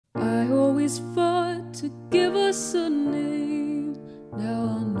always fought to give us a name.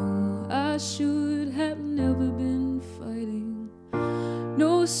 Now I know I should have never been fighting.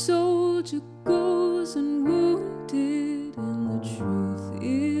 No soldier goes unwounded, and the truth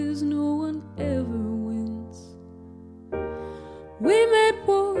is no one ever wins. We made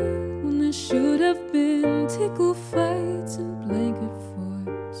war when there should have been tickle fights and blanket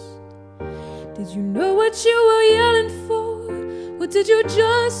forts. Did you know what you were yelling for? Or did you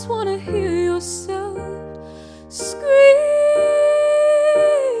just want to hear yourself scream?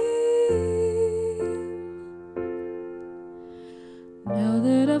 Now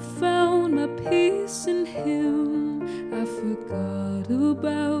that I've found my peace in him, I forgot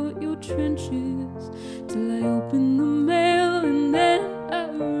about your trenches till I opened the mail and then I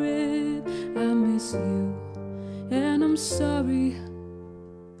read, I miss you and I'm sorry.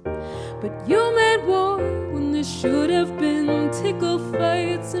 But you made war when there should have been tickle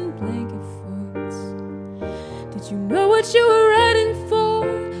fights and blanket forts. Did you know what you were writing for?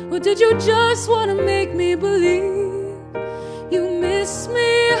 Or did you just want to make me believe you miss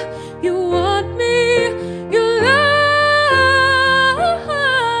me, you want me, your love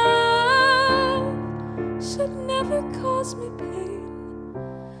should never cause me pain?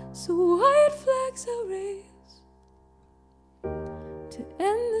 So white flags are raised to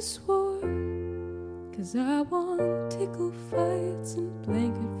end this war, 'cause I want tickle fights and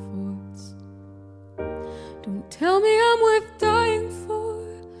blanket forts. Don't tell me I'm worth dying for,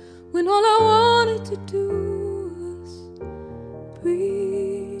 when all I wanted to do was breathe.